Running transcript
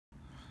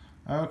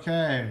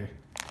Okay,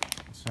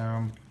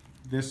 so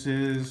this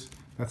is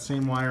that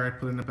same wire I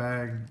put in the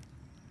bag,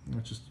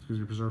 which is because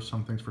we preserve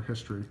some things for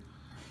history.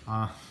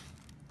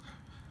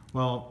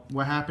 Well,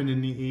 what happened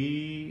in the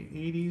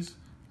 80s,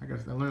 I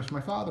guess I learned from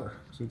my father,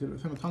 because we did it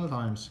with him a ton of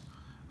times.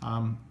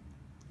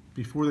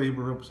 Before they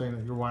were saying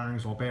that your wiring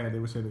is all bad, they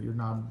would say that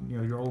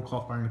your old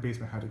cloth wiring in the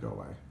basement had to go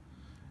away.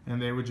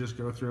 And they would just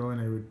go through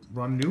and they would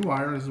run new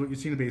wire, this is what you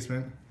see in the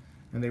basement,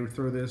 and they would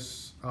throw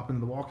this up into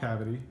the wall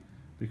cavity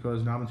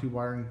because knob and tube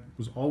wiring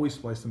was always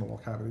spliced in the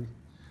wall cavity.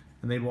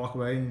 And they'd walk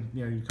away and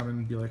you'd come in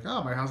and be like,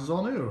 oh, my house is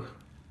all new.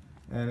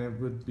 And it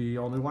would be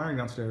all new wiring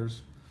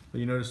downstairs. But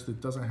you notice it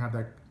doesn't have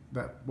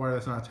that wire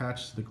that's not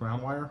attached to the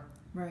ground wire.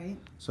 Right.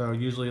 So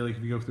usually, like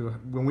if you go through,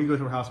 when we go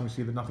through a house and we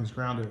see that nothing's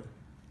grounded,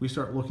 we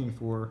start looking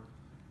for,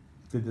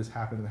 did this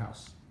happen in the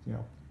house?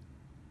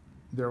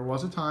 There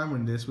was a time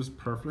when this was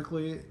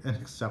perfectly an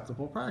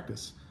acceptable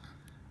practice,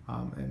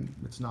 and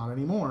it's not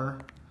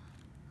anymore.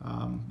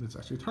 It's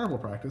actually a terrible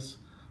practice,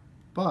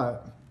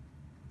 but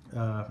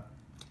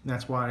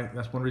that's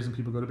one reason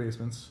people go to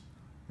basements.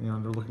 They're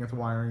looking at the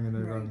wiring and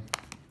they're going,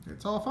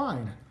 it's all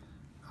fine,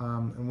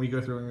 and we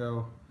go through and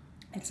go,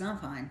 it's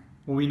not fine.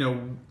 Well, we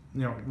know,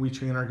 we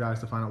train our guys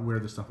to find out where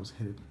this stuff was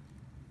hidden.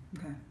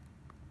 Okay.